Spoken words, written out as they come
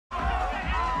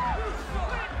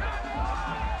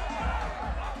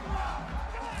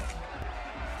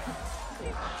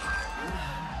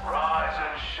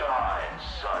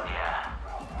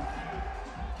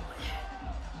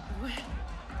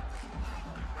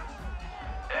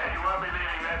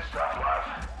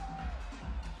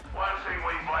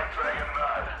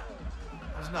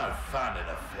no fun in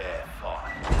a fair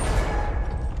fight.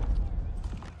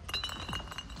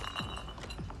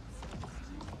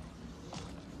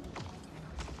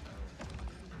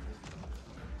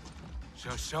 So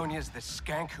Sonia's the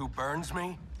skank who burns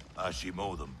me? She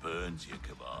more than burns you,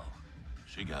 Cabal.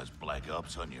 She goes black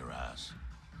ops on your ass.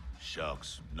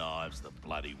 Shocks, knives, the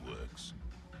bloody works.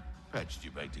 Patched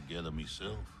you back together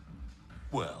myself.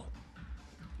 Well,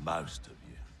 most of you.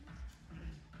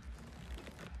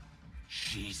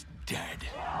 She's dead.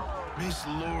 Miss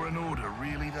Law and Order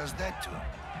really does that to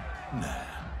him? Nah.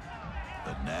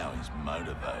 But now he's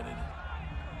motivated.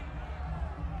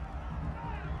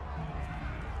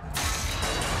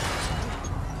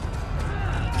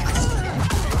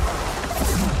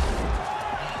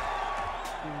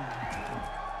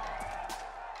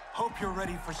 Hope you're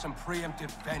ready for some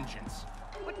preemptive vengeance.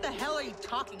 What the hell are you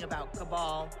talking about,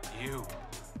 Cabal? You,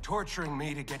 torturing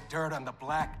me to get dirt on the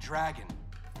Black Dragon.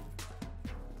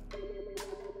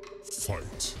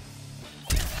 Fight.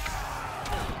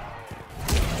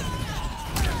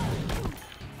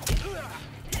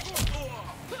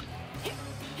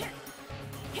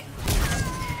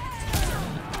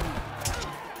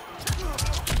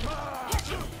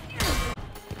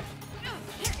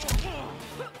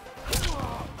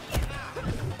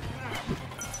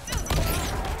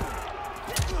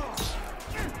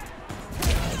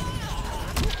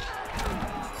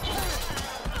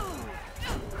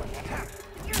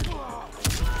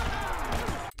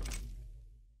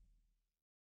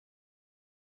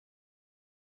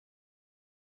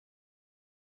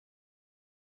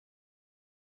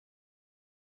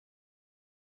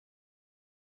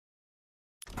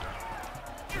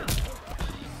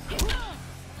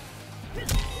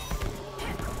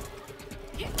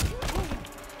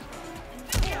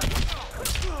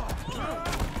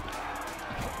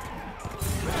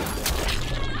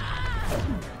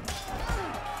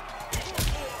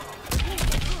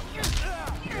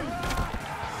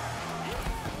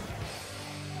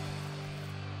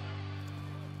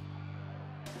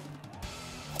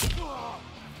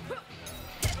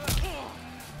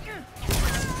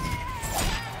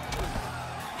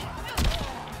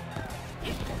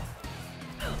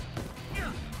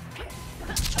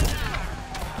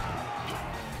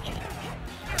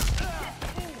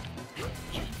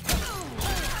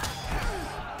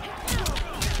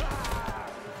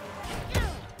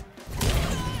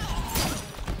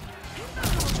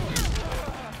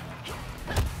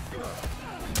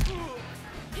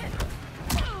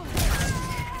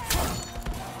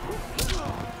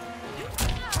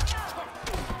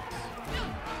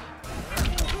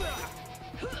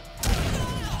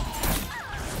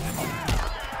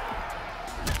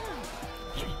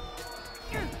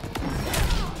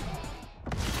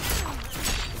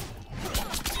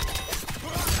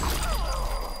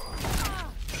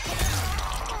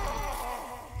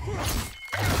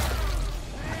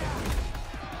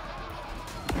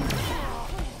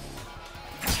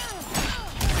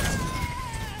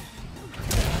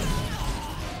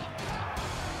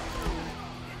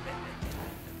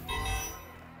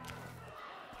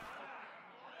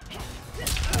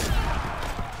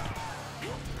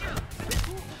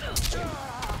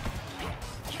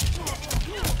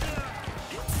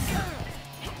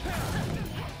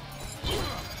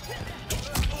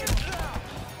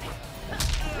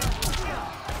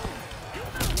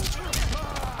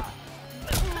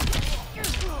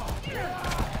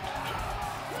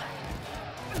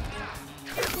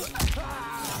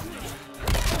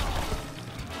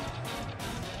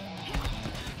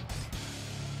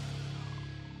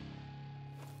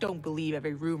 Don't believe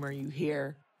every rumor you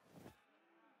hear.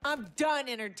 I'm done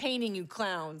entertaining you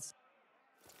clowns.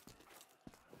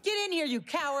 Get in here, you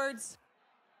cowards!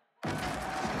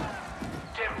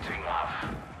 Tempting enough,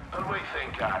 but we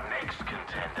think our next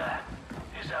contender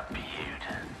is a beaut.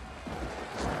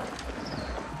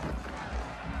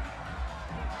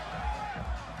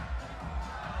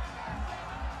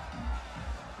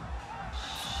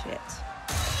 Shit.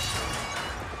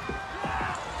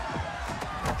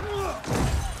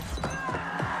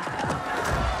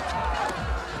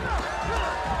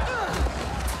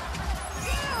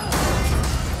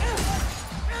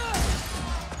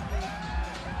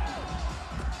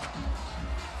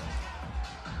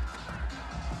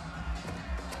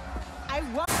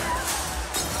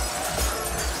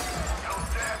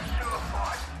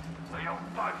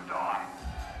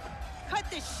 Cut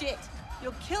this shit!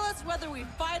 You'll kill us whether we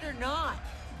fight or not!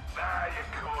 Nah, you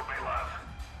called me, love.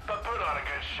 But put on a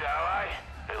good show,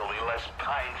 eh? It'll be less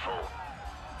painful.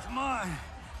 Come on.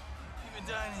 You've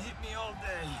been dying to hit me all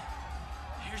day.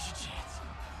 Here's your chance.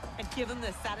 And give them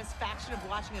the satisfaction of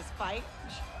watching us fight?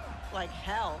 like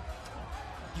hell.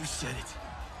 You said it.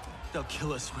 They'll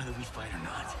kill us whether we fight or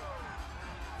not.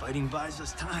 Fighting buys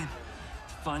us time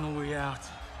to find a way out.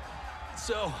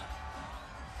 So,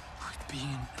 quit being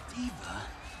a diva.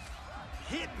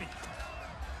 Hit me!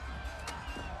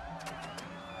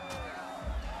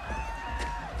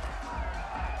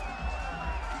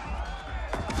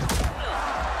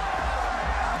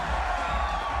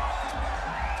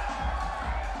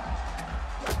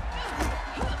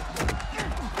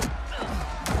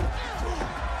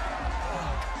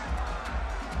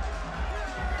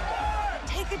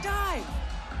 Take a dive.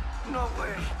 No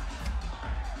way.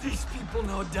 These people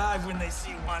know dive when they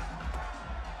see one.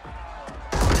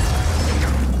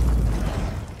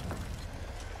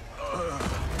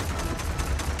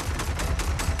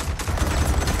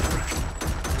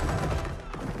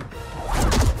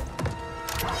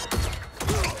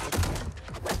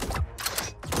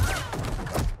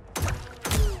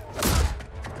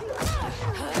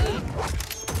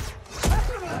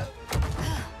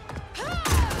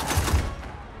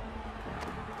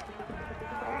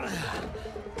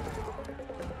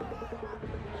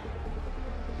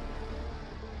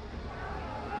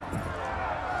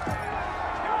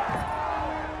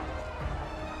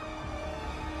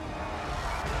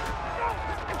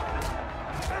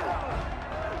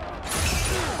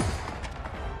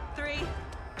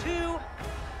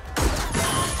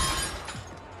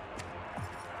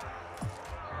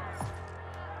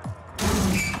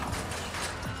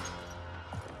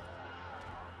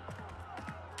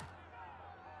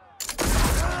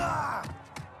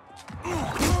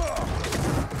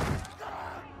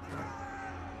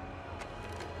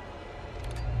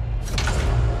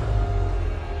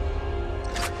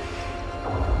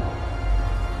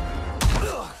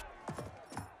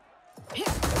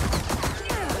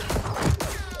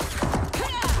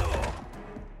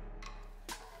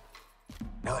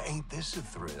 Ain't this a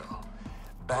thrill?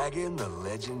 Bagging the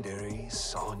legendary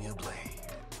Sonya Blade.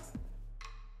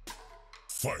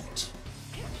 Fight.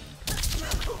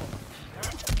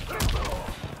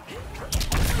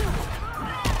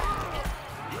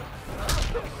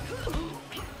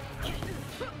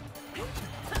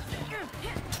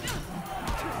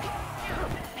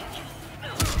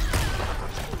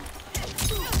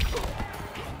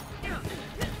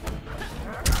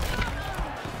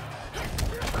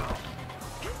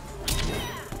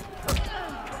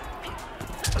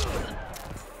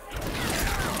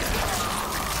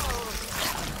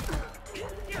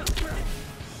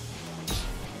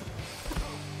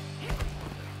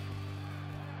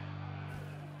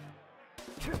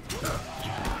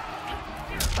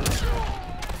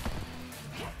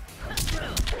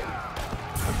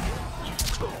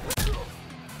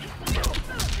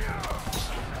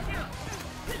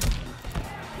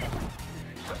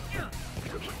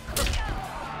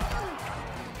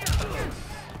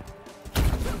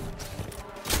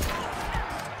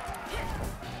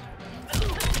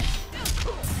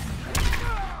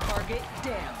 Target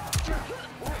down.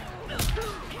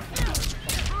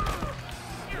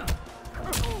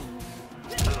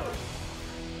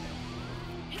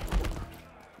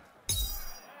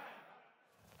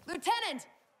 Lieutenant!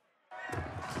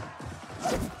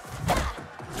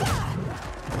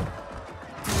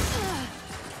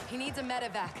 He needs a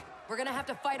medevac. We're gonna have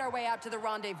to fight our way out to the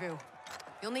rendezvous.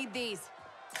 You'll need these.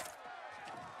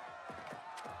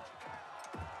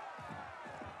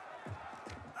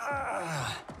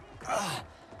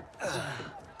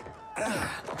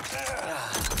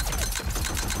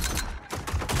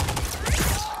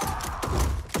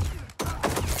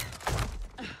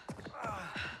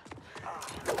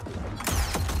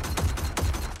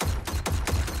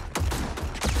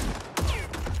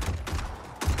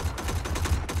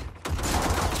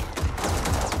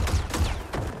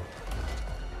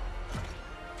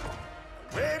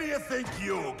 Where do you think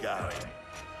you're going?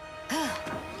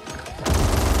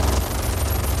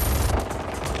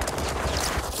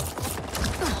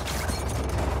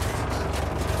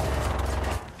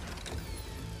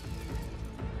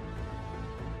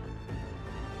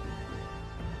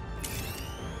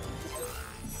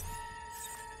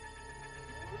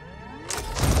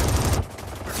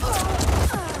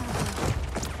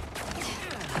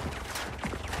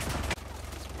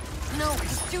 No,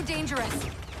 it's too dangerous.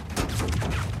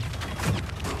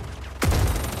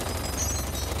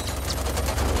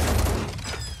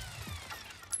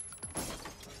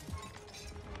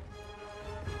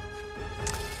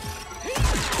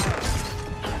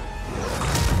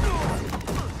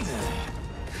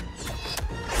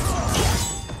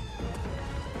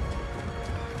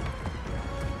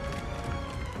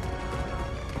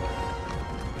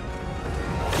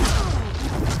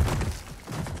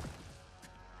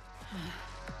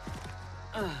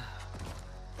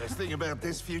 thing about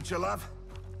this future, love?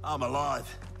 I'm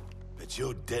alive, but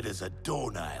you're dead as a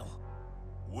doornail.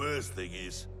 Worst thing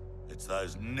is, it's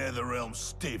those Netherrealm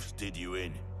stiffs did you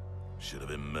in. Should have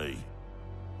been me.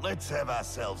 Let's have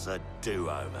ourselves a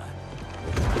do-over.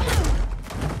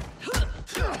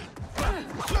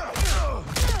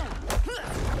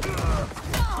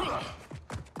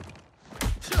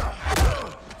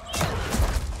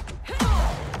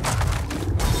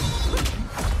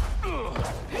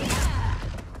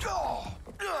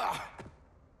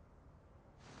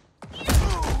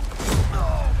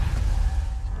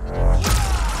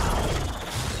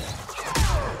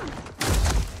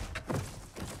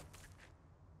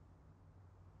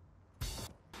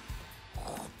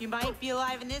 You might be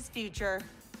alive in this future,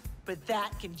 but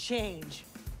that can change.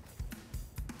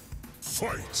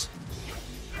 Fight!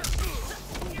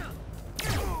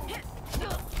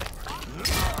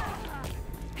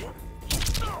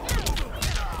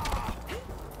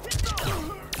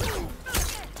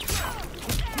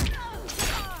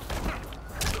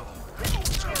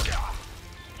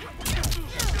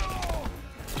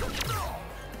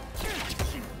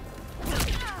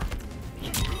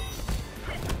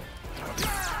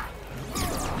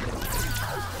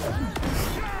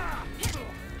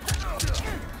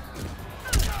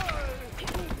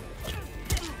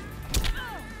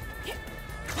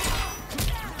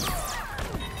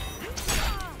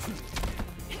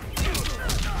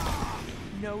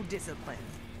 No discipline.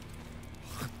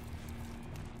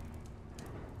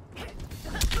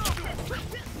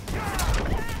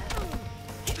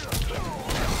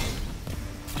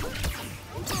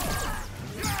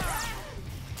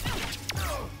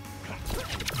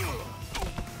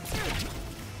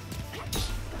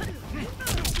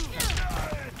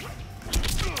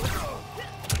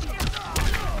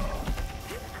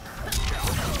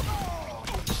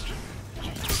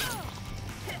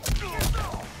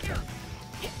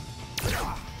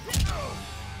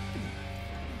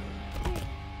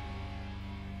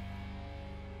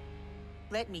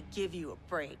 Let me give you a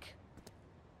break.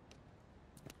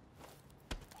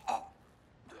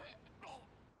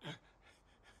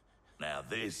 Now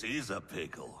this is a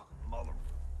pickle.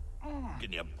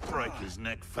 Can you break his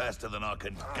neck faster than I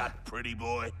can gut, pretty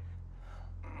boy?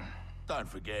 Don't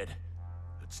forget,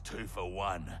 it's 2 for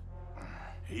 1.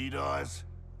 He dies,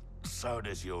 so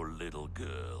does your little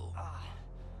girl.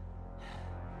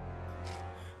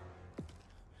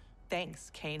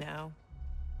 Thanks, Kano,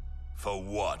 For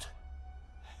what?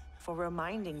 for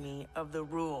reminding me of the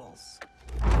rules.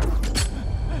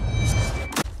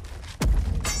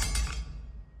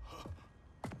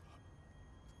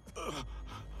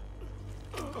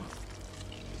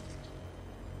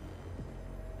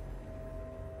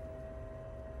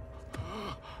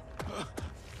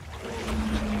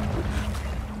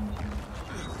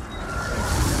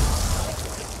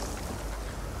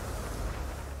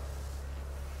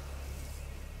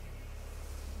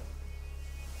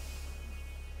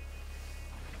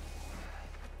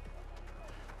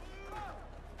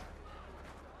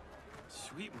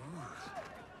 Sweet move.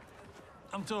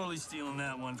 I'm totally stealing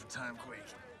that one for Timequake.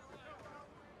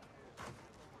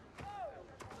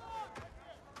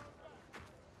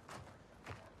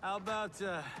 How about,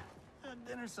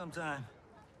 dinner sometime?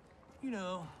 You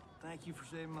know, thank you for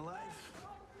saving my life.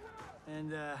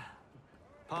 And,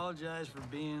 apologize for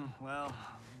being, well,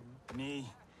 me.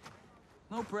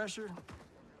 No pressure,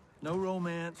 no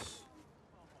romance.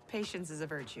 Patience is a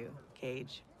virtue,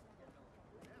 Cage.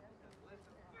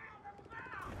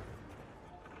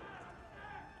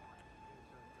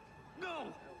 No!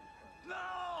 No!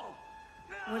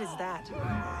 No! What is that?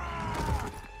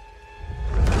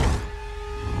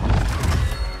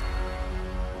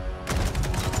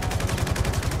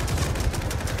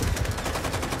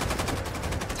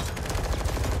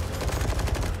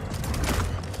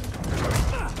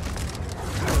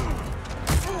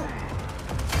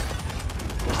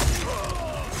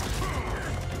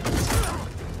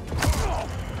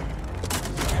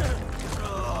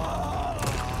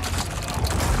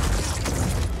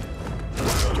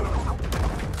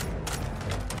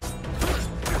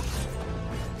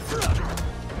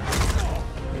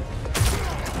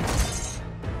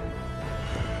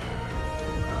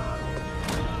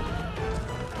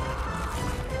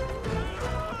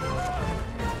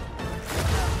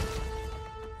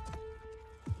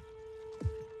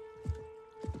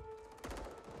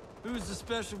 Who's the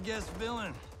special guest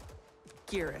villain?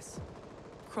 Geras,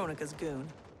 Kronika's goon.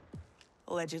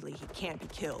 Allegedly, he can't be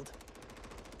killed.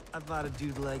 I fought a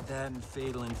dude like that in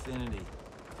Fatal Infinity.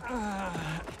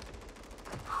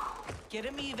 Get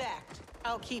him evac'd.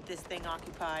 I'll keep this thing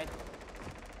occupied.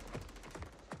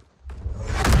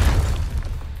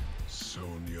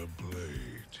 Sonya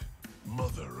Blade,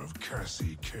 mother of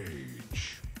Cassie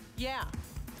Cage. Yeah,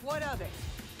 what of it?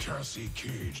 Cassie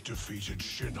Cage defeated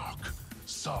Shinnok,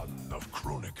 son of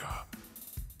Kronika.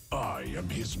 I am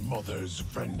his mother's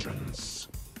vengeance.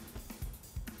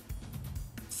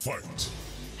 Fight!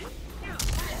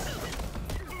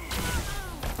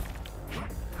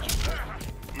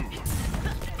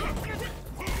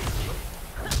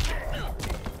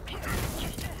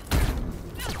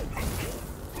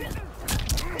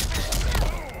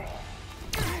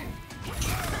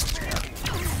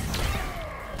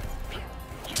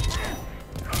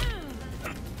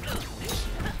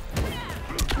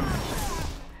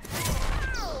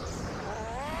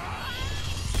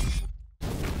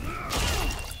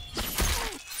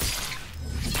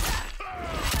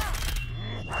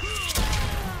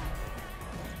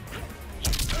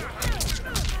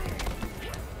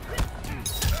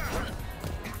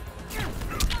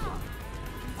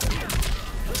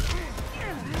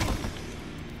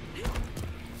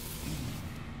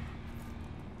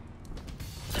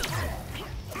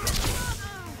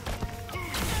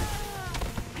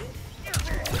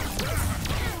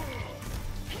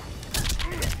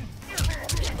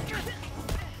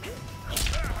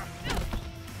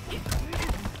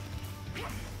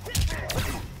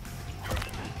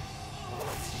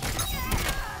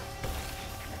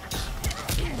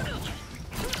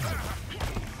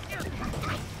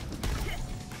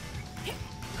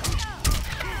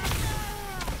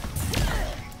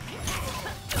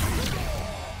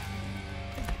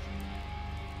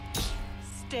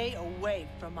 Stay away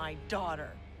from my daughter.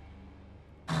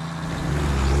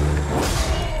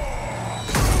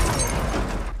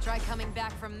 Try coming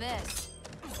back from this.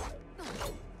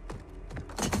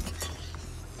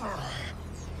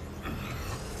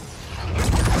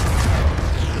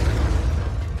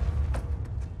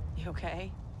 You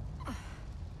okay?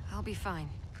 I'll be fine.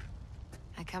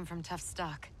 I come from tough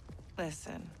stock.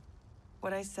 Listen,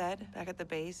 what I said back at the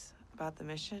base about the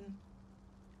mission,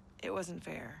 it wasn't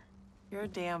fair. You're a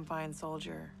damn fine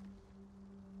soldier.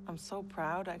 I'm so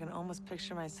proud I can almost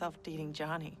picture myself dating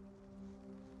Johnny.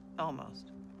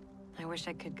 Almost. I wish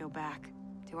I could go back.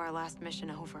 Do our last mission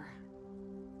over.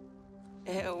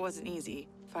 It wasn't easy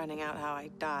finding out how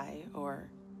I'd die, or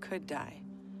could die.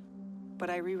 But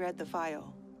I reread the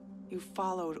file. You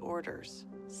followed orders,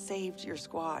 saved your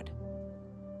squad.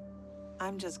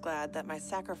 I'm just glad that my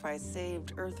sacrifice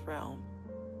saved Earthrealm.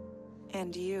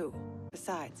 And you.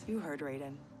 Besides, you heard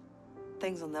Raiden.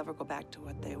 Things will never go back to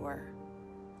what they were.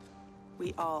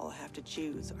 We all have to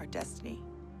choose our destiny.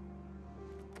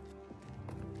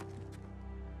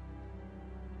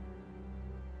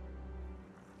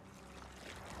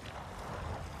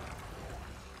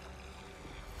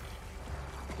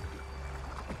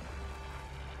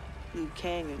 Liu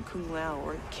Kang and Kung Lao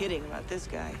weren't kidding about this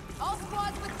guy. All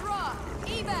squads withdraw!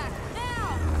 Evac, now!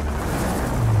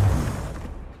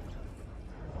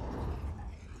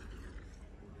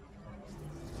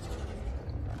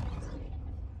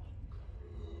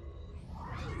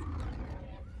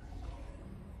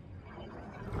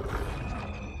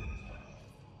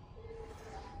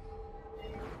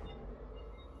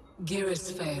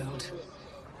 Geras failed.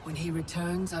 When he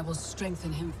returns, I will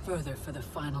strengthen him further for the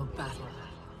final battle.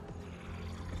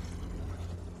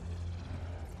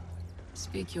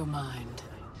 Speak your mind.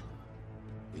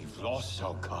 We've lost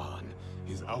Shao Kahn,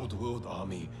 his outworld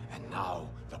army, and now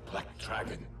the Black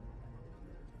Dragon.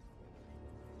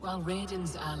 While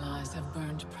Raiden's allies have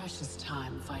burned precious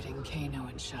time fighting Kano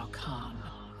and Shao Kahn,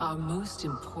 our most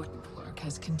important work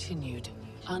has continued,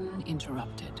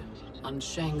 uninterrupted, on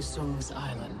Shang Tsung's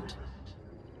island.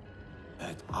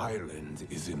 That island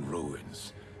is in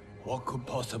ruins. What could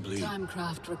possibly...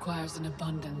 Timecraft requires an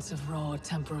abundance of raw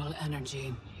temporal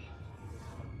energy.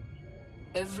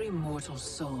 Every mortal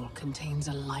soul contains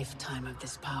a lifetime of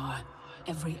this power.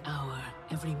 Every hour,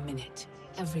 every minute,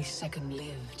 every second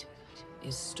lived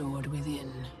is stored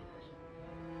within.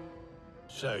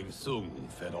 Shang Tsung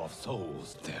fed off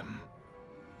souls, them.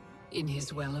 In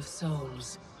his well of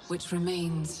souls, which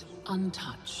remains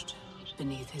untouched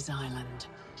beneath his island.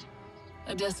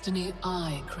 A destiny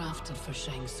I crafted for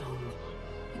Shang Tsung,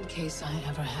 in case I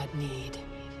ever had need.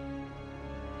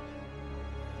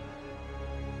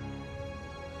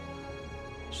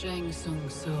 Shang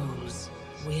Tsung's souls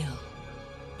will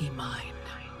be mine.